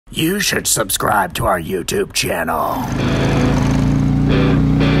you should subscribe to our YouTube channel.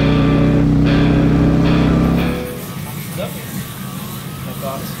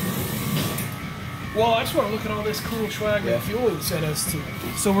 Well, I just want to look at all this cool swag that Feuling sent us to.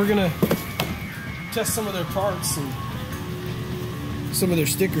 So we're gonna test some of their parts and some of their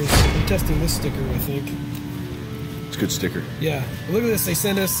stickers. I'm testing this sticker, I think. It's a good sticker. Yeah. But look at this. They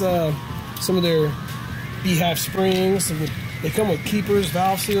sent us some of their beehive springs. They come with keepers,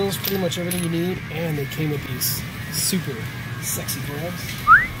 valve seals, pretty much everything you need, and they came with these super sexy gloves.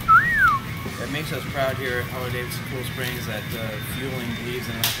 That makes us proud here at Harley-Davidson Cool Springs that Feuling believes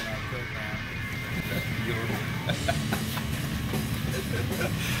in us in our program.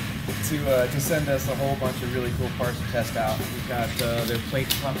 To send us a whole bunch of really cool parts to test out. We've got their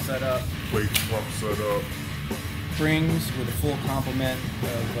plate pump set up. Springs with a full complement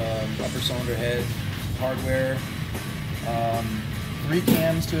of upper cylinder head hardware. 3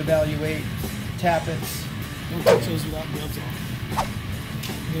 cams to evaluate. Tappets. Don't touch those without gloves on.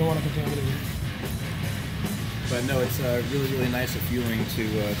 You don't want to contaminate it. But no, it's really, really nice of Feuling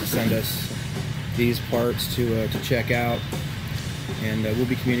to send us these parts to check out, and we'll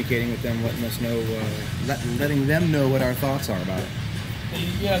be communicating with them, letting us know, letting them know what our thoughts are about it.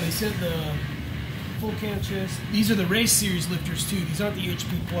 Yeah, they sent the full cam chest. These are the race series lifters too. These aren't the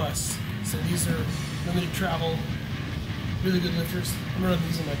HP Plus, so these are limited travel, really good lifters. I'm running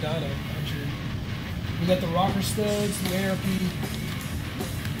these on my dyno actually. We got the rocker studs, the ARP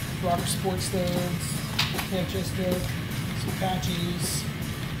rocker sport studs, cam chest stud, some patches.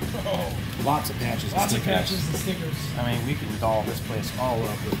 Oh, lots of patches. Lots of patches and stickers. I mean, we can doll this place all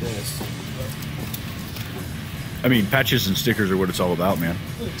up with this. I mean, patches and stickers are what it's all about, man.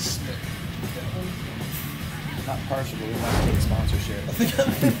 Not partial, but we might take sponsorship.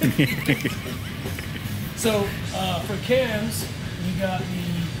 So, for cams, you got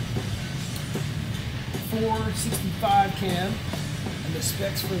the 465 cam, and the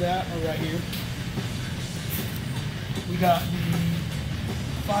specs for that are right here. We got the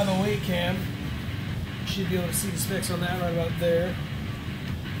 508 cam. You should be able to see the specs on that right about there.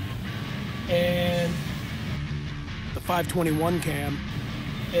 And the 521 cam.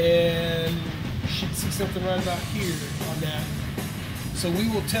 And you should see something right about here on that. So we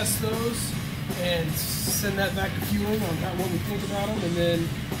will test those and send that back to Feuling on what we think about them, and then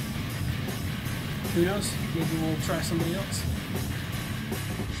who knows, maybe we'll try somebody else.